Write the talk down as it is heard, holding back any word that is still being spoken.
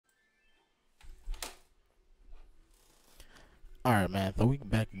Alright, man, so we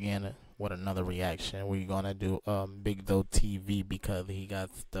back again with another reaction. We're gonna do Big Though TV because he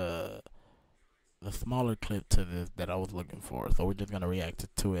got the smaller clip to this that I was looking for. So we're just gonna react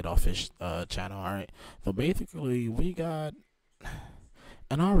to it off his channel. Alright. So basically we got,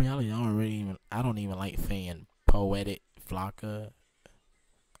 in all reality, I don't even like saying poetic Flocka.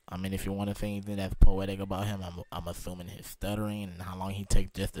 I mean, if you want to say anything that's poetic about him, I'm assuming his stuttering and how long he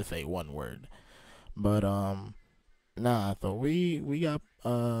takes just to say one word. But nah, so we got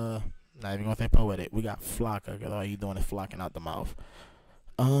not even gonna say poetic. We got Flocka because all he's doing is flocking out the mouth.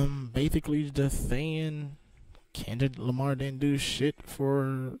 Basically just saying Kendrick Lamar didn't do shit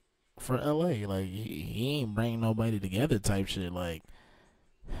for LA. Like he ain't bring nobody together type shit. Like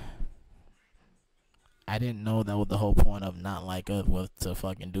I didn't know that was the whole point of Not Like Us was to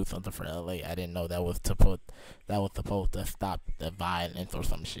fucking do something for LA. I didn't know that was supposed to stop the violence or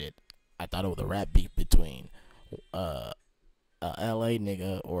some shit. I thought it was a rap beef between uh a LA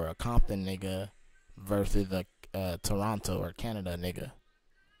nigga or a Compton nigga versus a Toronto or Canada nigga.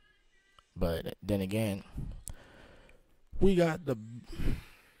 But then again, we got the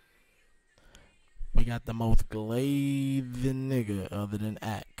most glazing nigga other than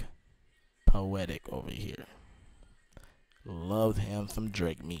Ack, Poetic over here. Loves him some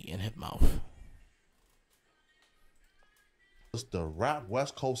Drake meat in his mouth. The rap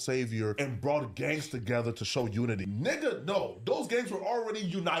West Coast savior and brought gangs together to show unity. Nigga, no, those gangs were already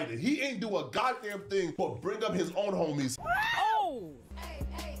united. He ain't do a goddamn thing but bring up his own homies. Oh!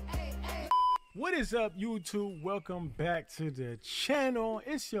 What is up, YouTube? Welcome back to the channel.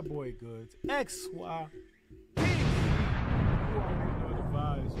 It's your boy Goods, XY. You already know the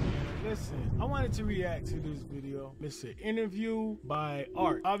vibes, man. Listen, I wanted to react to this video. It's an interview by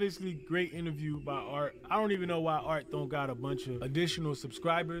Art. Obviously, great interview by Art. I don't even know why Art don't got a bunch of additional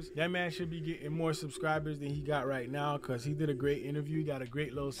subscribers. That man should be getting more subscribers than he got right now because he did a great interview. Got a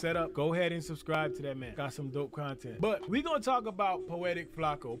great little setup. Go ahead and subscribe to that man. Got some dope content. But we're going to talk about Poetic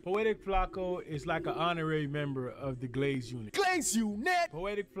Flakko. Poetic Flakko is like an honorary member of the Glaze unit. Glaze unit!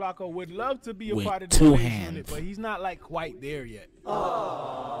 Poetic Flakko would love to be a With part of the two Glaze hands. unit, but he's not like quite there yet.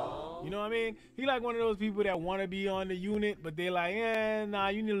 You know what I mean? He like one of those people that want to be on the unit, but they like, nah,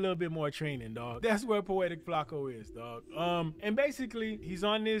 you need a little bit more training, dog. That's where Poetic Flakko is, dog. And basically, he's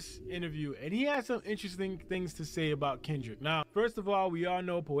on this interview, and he has some interesting things to say about Kendrick. Now, first of all, we all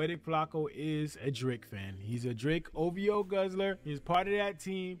know Poetic Flakko is a Drake fan. He's a Drake OVO guzzler. He's part of that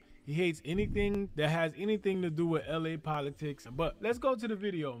team. He hates anything that has anything to do with LA politics. But let's go to the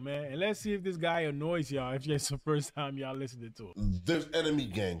video, man, and let's see if this guy annoys y'all if it's the first time y'all listening to it. There's enemy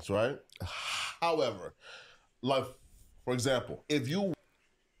gangs, right? However, like, for example, if you...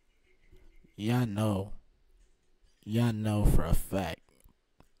 Y'all know for a fact,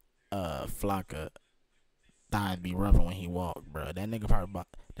 Flocka thighs be rubbing when he walk, bro. That nigga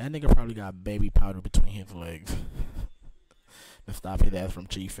probably got baby powder between his legs. To stop his ass from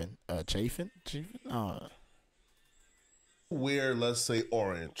chafing. Chafing? wear, let's say,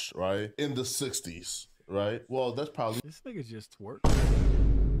 orange, right? In the 60s, right? Well, that's probably... This nigga just twerk.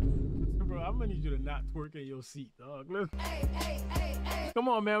 Bro, I'm gonna need you to not twerk in your seat, dog. Look. Come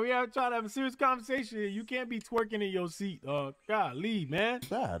on, man. We have try to have a serious conversation here. You can't be twerking in your seat, dog. Golly, man.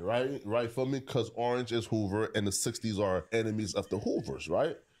 bad, right? Right, for me, because orange is Hoover and the 60s are enemies of the Hoovers,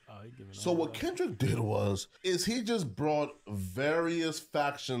 right? So what Kendrick did is he just brought various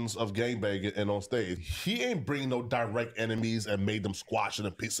factions of gangbanging in on stage. He ain't bring no direct enemies and made them squash it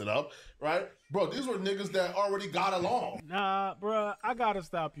and piece it up, right? Bro, these were niggas that already got along. Nah, bro, I gotta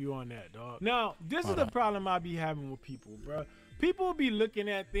stop you on that, dog. Now, this is the problem I be having with people, bro. People be looking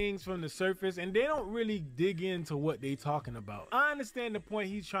at things from the surface and they don't really dig into what they talking about. I understand the point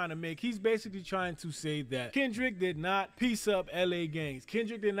he's trying to make. He's basically trying to say that Kendrick did not piece up LA gangs.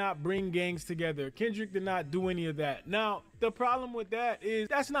 Kendrick did not bring gangs together. Kendrick did not do any of that. Now, the problem with that is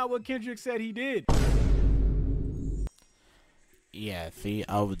that's not what Kendrick said he did. Yeah, see,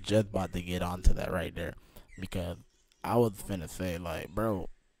 I was just about to get onto that right there. Because I was finna say, like, bro,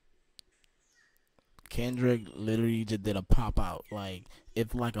 Kendrick literally just did a pop out. Like,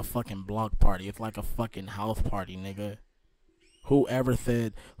 it's like a fucking block party. It's like a fucking house party, nigga. Whoever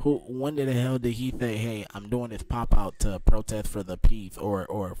said, when the hell did he say, hey, I'm doing this pop out to protest for the peace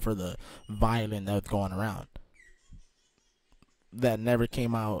or for the violence that's going around? That never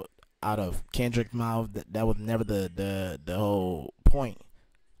came out of Kendrick's mouth. That was never the whole point.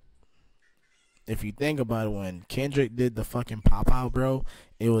 If you think about it, when Kendrick did the fucking pop out, bro,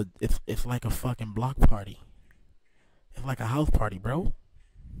 it's like a fucking block party. It's like a house party, bro.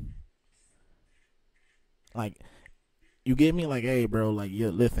 Like, you get me? Like, hey, bro, like,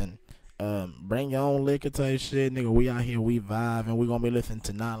 listen, bring your own liquor type shit, nigga. We out here, we vibe, and we gonna be listening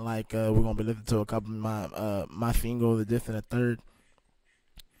to not like we're gonna be listening to a couple of my singles, the this and the third.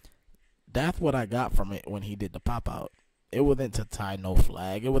 That's what I got from it when he did the pop out. It wasn't to tie no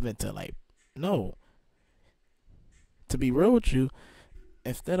flag. It wasn't to like no. To be real with you,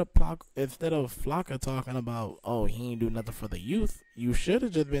 instead of Flakko talking about he ain't do nothing for the youth, you should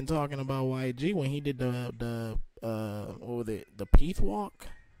have just been talking about YG when he did the what was it, the peace walk.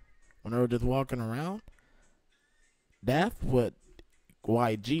 When they were just walking around, that's what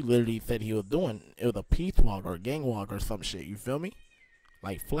YG literally said he was doing. It was a peace walk or a gang walk or some shit. You feel me?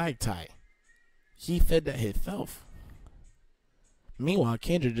 Like flag tie. He said that himself. Meanwhile,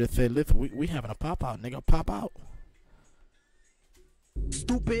 Kendrick just said, "Listen, we having a pop out, nigga. Pop out."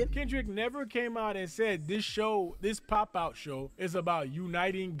 Stupid. Kendrick never came out and said this pop-out show is about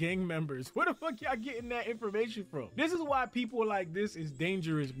uniting gang members. Where the fuck y'all getting that information from? This is why people like this is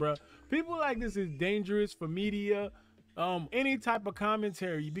dangerous, bruh. People like this is dangerous for media, any type of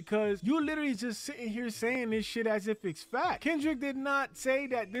commentary, because you literally just sitting here saying this shit as if it's fact. Kendrick did not say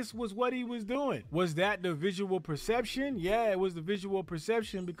that this was what he was doing. Was that the visual perception? Yeah, it was the visual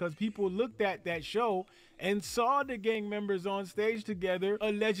perception because people looked at that show and saw the gang members on stage together,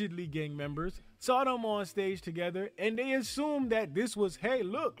 allegedly gang members, saw them on stage together, and they assumed that this was, hey,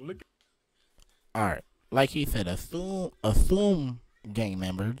 look. All right, like he said, assume gang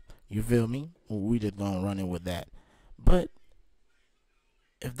members. You feel me? We just gonna run it with that. But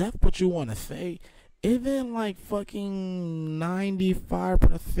if that's what you want to say, isn't like fucking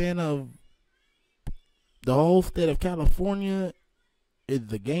 95% of the whole state of California is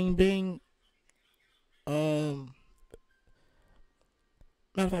the gangbang? Matter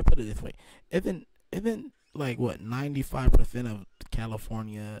of fact, put it this way: isn't like what 95% of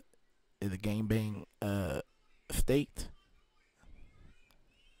California is a gangbang state?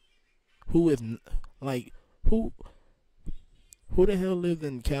 Who is like who the hell lives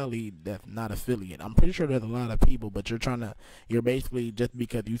in Cali that's not affiliate? I'm pretty sure there's a lot of people, but you're basically, just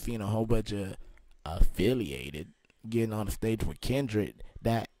because you've seen a whole bunch of affiliated getting on the stage with Kendrick,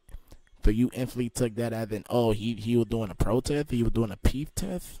 so you instantly took that as in, he was doing a protest, he was doing a peace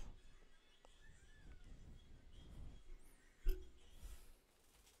test.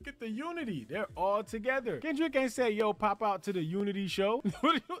 Get the unity. They're all together. Kendrick ain't say, yo, pop out to the unity show.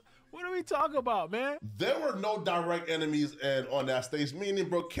 What are we talking about, man? There were no direct enemies on that stage. Meaning,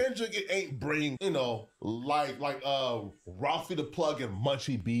 bro, Kendrick ain't bring, like Ralphie the Plug and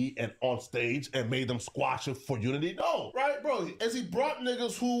Munchie B and on stage and made them squash it for unity. No, right, bro? As he brought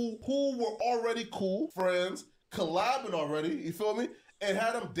niggas who were already cool, friends, collabing already, you feel me? And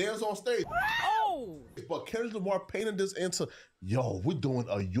had them dance on stage. Oh! But Kendrick Lamar painted this into, yo, we're doing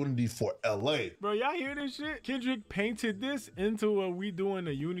a unity for LA. Bro, y'all hear this shit? Kendrick painted this into we doing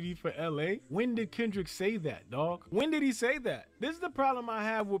a unity for LA? When did Kendrick say that, dog? When did he say that? This is the problem I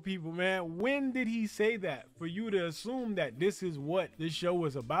have with people, man. When did he say that? For you to assume that this is what this show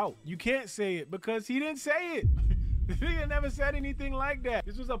was about. You can't say it because he didn't say it. The nigga never said anything like that.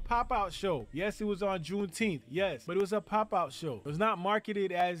 This was a pop-out show. Yes, it was on Juneteenth. Yes, but it was a pop-out show. It was not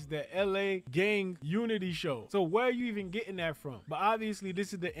marketed as the LA gang unity show. So where are you even getting that from? But obviously,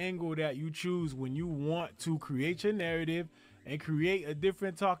 this is the angle that you choose when you want to create your narrative and create a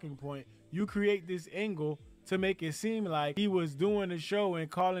different talking point. You create this angle to make it seem like he was doing a show and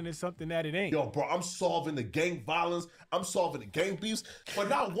calling it something that it ain't. Yo, bro, I'm solving the gang violence. I'm solving the gang beefs. But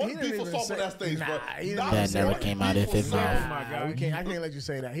not one beef was solved on that stage, bro. That never came out of his mouth. Oh my God. I can't let you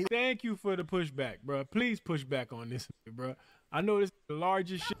say that. Thank you for the pushback, bro. Please push back on this, bro. I know this is the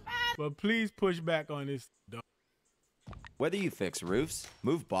largest shit, but please push back on this, dog. Whether you fix roofs,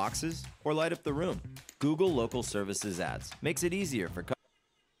 move boxes, or light up the room, Google Local Services Ads makes it easier for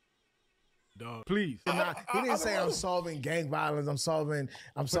Dog, please. He didn't say I'm solving gang violence. I'm solving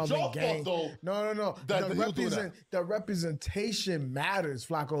gang. No. The representation matters,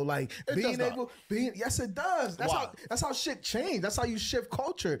 Flakko. Like yes, it does. That's how shit change. That's how you shift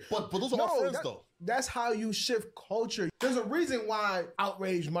culture. But those are our friends, though. That's how you shift culture. There's a reason why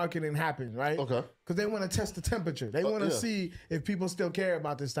outrage marketing happens, right? Okay. Because they want to test the temperature. They want to see if people still care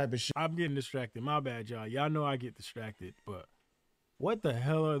about this type of shit. I'm getting distracted. My bad, y'all. Y'all know I get distracted, but what the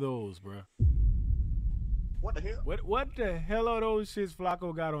hell are those, bro? What the hell? What the hell are those shits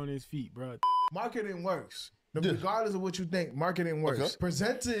Flakko got on his feet, bro? Marketing works. Regardless of what you think, marketing works. Okay.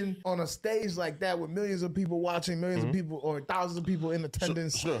 Presenting on a stage like that with millions of people watching, millions of people or thousands of people in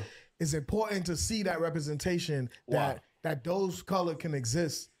attendance is important to see that representation that that those color can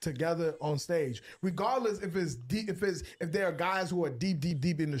exist together on stage, regardless if it's deep, if there are guys who are deep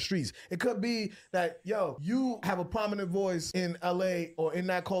in the streets. It could be that, yo, you have a prominent voice in LA or in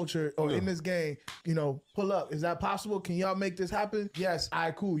that culture or in this game, you know, pull up. Is that possible? Can y'all make this happen? Yes, all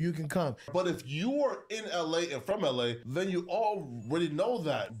right, cool, you can come. But if you are in LA and from LA, then you already know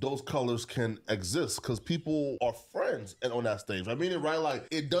that those colors can exist because people are friends and on that stage. I mean it, right? Like,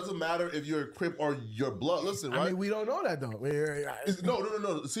 it doesn't matter if you're a Crip or your blood. Listen, right? I mean, we don't know that though.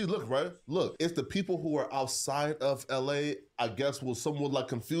 No. See, look, right? Look, it's the people who are outside of LA, I guess, will somewhat like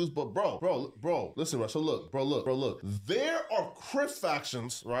confused, but bro, listen, right? So look. There are Crip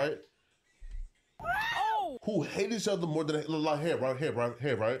factions, right? Who hate each other more than like here,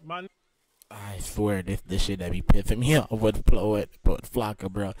 right? I swear this shit that be pissing me off with Flakko,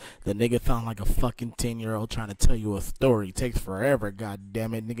 bro. The nigga sound like a fucking 10-year-old trying to tell you a story. It takes forever, god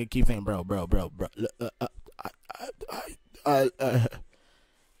damn it. Nigga keep saying bro.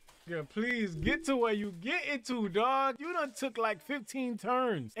 Yeah, please get to where you get into, dog. You done took like 15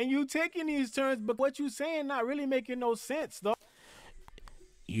 turns. And you taking these turns, but what you saying not really making no sense, dog.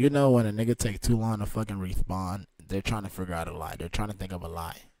 You know when a nigga take too long to fucking respawn, they're trying to figure out a lie. They're trying to think of a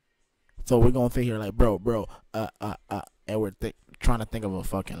lie. So we're gonna sit here like, bro, and we're trying to think of a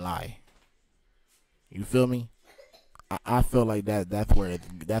fucking lie. You feel me? I feel like that's where it's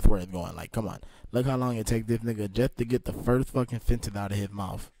going. Like, come on, look how long it takes this nigga just to get the first fucking sentence out of his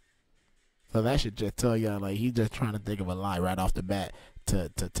mouth. So that should just tell y'all like he's just trying to think of a lie right off the bat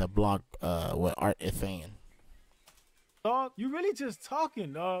to block what Art is saying. Dog, you really just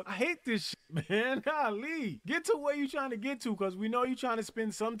talking, dog. I hate this shit, man. Golly. Get to where you trying to get to, because we know you trying to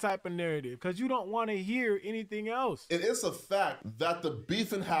spin some type of narrative, because you don't want to hear anything else. It is a fact that the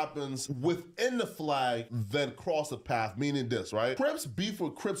beefing happens within the flag then cross the path, meaning this, right? Crips beef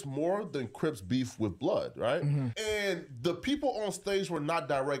with Crips more than Crips beef with Blood, right? And the people on stage were not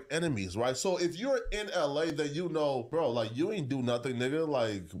direct enemies, right? So if you're in LA, then you know, bro, like, you ain't do nothing, nigga.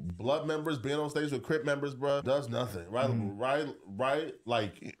 Like, Blood members being on stage with Crip members, bro, does nothing, right? Right?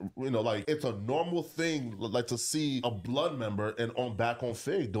 Like, you know, like, it's a normal thing, like, to see a Blood member and back on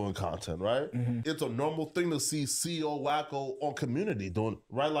Fig doing content, right? It's a normal thing to see CEO Wacko on Community doing,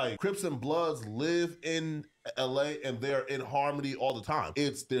 right? Like, Crips and Bloods live in LA and they're in harmony all the time.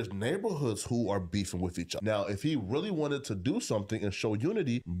 There's neighborhoods who are beefing with each other. Now, if he really wanted to do something and show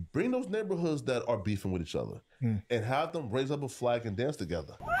unity, bring those neighborhoods that are beefing with each other and have them raise up a flag and dance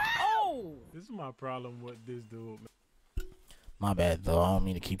together. Oh! This is my problem with this dude, man. My bad, though. I don't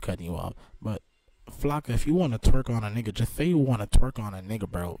mean to keep cutting you off. But, Flakko, if you want to twerk on a nigga, just say you want to twerk on a nigga,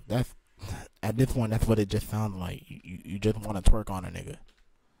 bro. That's, at this point, that's what it just sounds like. You just want to twerk on a nigga.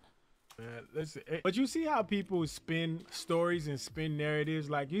 Man, listen, but you see how people spin stories and spin narratives?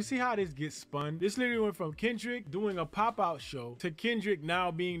 Like, you see how this gets spun? This literally went from Kendrick doing a pop-out show to Kendrick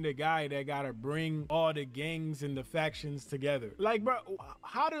now being the guy that gotta bring all the gangs and the factions together. Like, bro,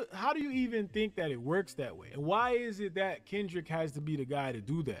 how do you even think that it works that way? And why is it that Kendrick has to be the guy to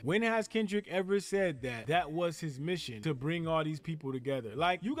do that? When has Kendrick ever said that that was his mission, to bring all these people together?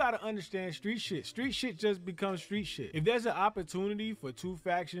 Like, you gotta understand street shit. Street shit just becomes street shit. If there's an opportunity for two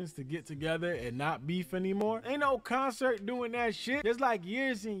factions to get together and not beef anymore, ain't no concert doing that shit. There's like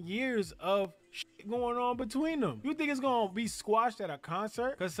years and years of shit going on between them. You think it's gonna be squashed at a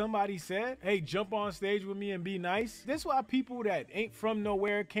concert because somebody said, hey, jump on stage with me and be nice? That's why people that ain't from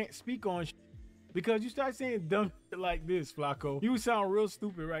nowhere can't speak on shit. Because you start saying dumb shit like this, Flakko, you sound real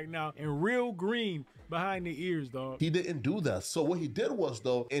stupid right now and real green behind the ears, dog. He didn't do that. So what he did was,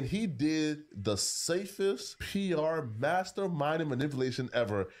 though, and he did the safest PR mastermind manipulation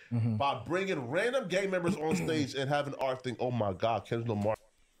ever by bringing random gang members on stage and having Art think, oh my God, Kendrick Lamar.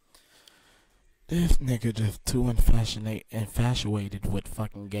 This nigga just too infatuated with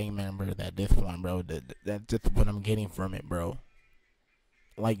fucking gang members at this point, bro. That's just what I'm getting from it, bro.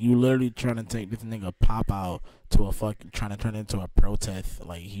 Like, you literally trying to take this nigga pop out to a fucking, trying to turn it into a protest.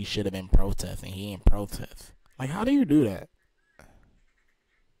 Like, he should have been protesting. He ain't protest. Like, how do you do that?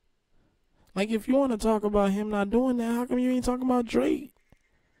 Like, if you want to talk about him not doing that, how come you ain't talking about Drake?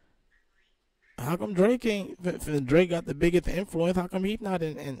 How come Drake ain't, if Drake got the biggest influence, how come he's not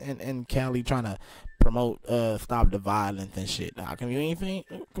in Cali trying to promote stop the violence and shit? How come you ain't think,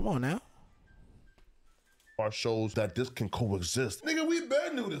 come on now. Shows that this can coexist. Nigga, we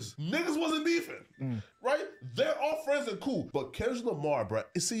been knew this. Niggas wasn't beefing, right? They're all friends and cool. But Kendrick Lamar, bro,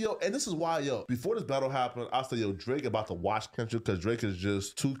 you see, yo, and this is why, yo, before this battle happened, I said, yo, Drake about to watch Kendrick because Drake is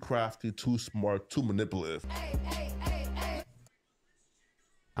just too crafty, too smart, too manipulative.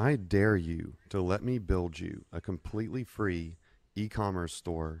 I dare you to let me build you a completely free e-commerce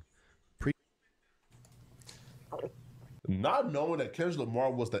store not knowing that Kendrick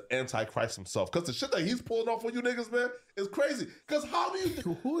Lamar was the Antichrist himself. Because the shit that he's pulling off on you niggas, man, is crazy. Because how do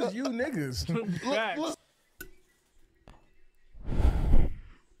you... Who is you niggas? Look.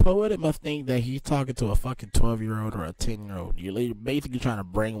 Poetic must think that he's talking to a fucking 12-year-old or a 10-year-old. You're basically trying to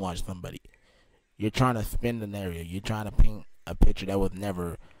brainwash somebody. You're trying to spin the narrative. You're trying to paint a picture that was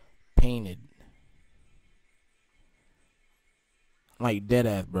never painted. Like, dead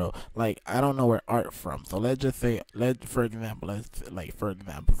ass, bro. Like, I don't know where art from. So let's just say, for example, I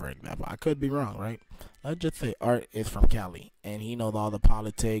could be wrong, right? Let's just say art is from Cali, and he knows all the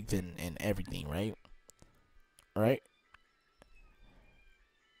politics and everything, right? Right?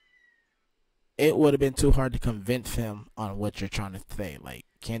 It would have been too hard to convince him on what you're trying to say. Like,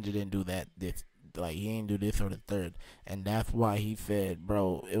 Kendrick didn't do that, this, like, he didn't do this or the third. And that's why he said,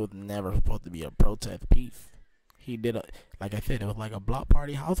 bro, it was never supposed to be a protest piece. He did like I said, it was like a block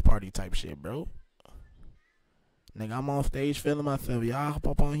party, house party type shit, bro. Nigga, I'm on stage feeling myself. Y'all hop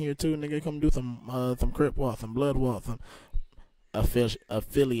up on here too, nigga. Come do some crip walk, some blood walk, some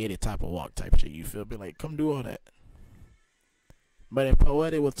affiliated type of walk type shit. You feel me? Like, come do all that. But if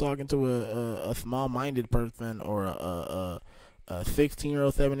Poetic was talking to a small-minded person or a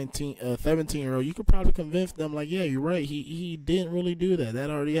 16-year-old, 17-year-old, you could probably convince them, like, yeah, you're right. He didn't really do that.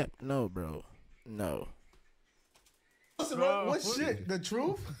 That already happened. No, bro. No. Listen, bro, what shit? The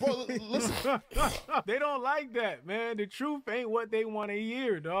truth? Bro, listen. They don't like that, man. The truth ain't what they want to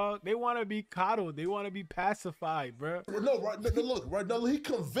hear, dog. They want to be coddled. They want to be pacified, bro. No, look, right now, he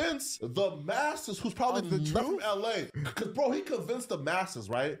convinced the masses who's probably not from LA. Because, bro, he convinced the masses,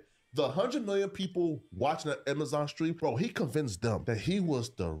 right? The 100 million people watching that Amazon stream, bro, he convinced them that he was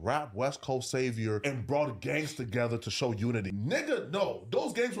the rap West Coast savior and brought gangs together to show unity. Nigga, no,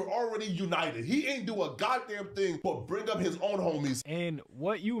 those gangs were already united. He ain't do a goddamn thing but bring up his own homies. And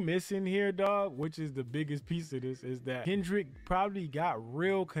what you missing here, dog, which is the biggest piece of this, is that Kendrick probably got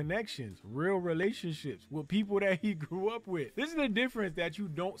real connections, real relationships with people that he grew up with. This is the difference that you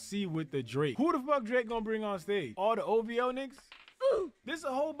don't see with the Drake. Who the fuck Drake gonna bring on stage? All the OVO niggas? This is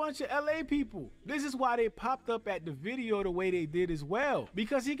a whole bunch of LA people. This is why they popped up at the video the way they did as well.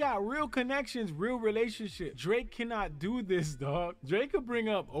 Because he got real connections, real relationships. Drake cannot do this, dog. Drake could bring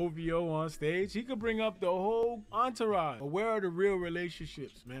up OVO on stage. He could bring up the whole entourage. But where are the real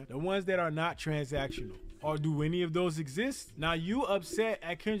relationships, man? The ones that are not transactional. Or do any of those exist? Now you upset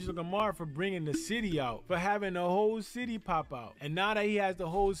at Kendrick Lamar for bringing the city out, for having the whole city pop out. And now that he has the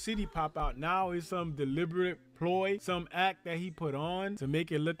whole city pop out, now it's some deliberate ploy, some act that he put on to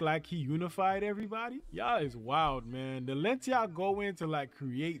make it look like he unified everybody. Y'all is wild, man. The lengths y'all go in to like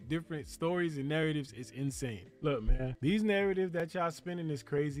create different stories and narratives is insane. Look, man, these narratives that y'all spinning is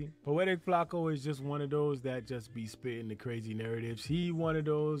crazy. Poetic Flakko is just one of those that just be spitting the crazy narratives. He one of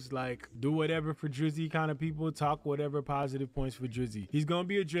those like do whatever for Drizzy kind of people, talk whatever positive points for Drizzy. He's gonna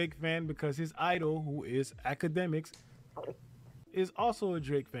be a Drake fan because his idol, who is Academics, is also a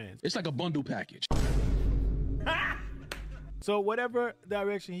Drake fan. It's like a bundle package. So whatever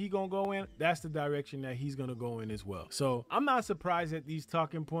direction he gonna go in, that's the direction that he's gonna go in as well. So I'm not surprised at these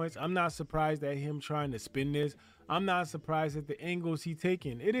talking points. I'm not surprised at him trying to spin this. I'm not surprised at the angles he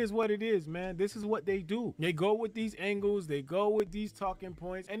taking. It is what it is, man. This is what they do. They go with these angles, they go with these talking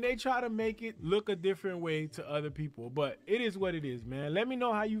points, and they try to make it look a different way to other people. But it is what it is, man. Let me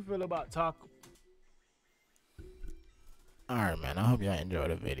know how you feel about talk. Alright, man. I hope y'all enjoyed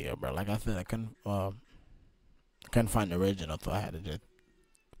the video, bro. Like I said, I couldn't find the original, so I had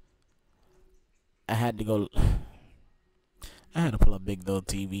to pull up Big Though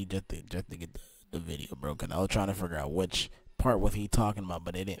TV just to get the video, bro, because I was trying to figure out which part was he talking about,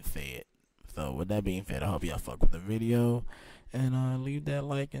 but they didn't say it. So with that being said, I hope y'all fuck with the video, and leave that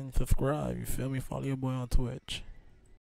like and subscribe, you feel me? Follow your boy on Twitch.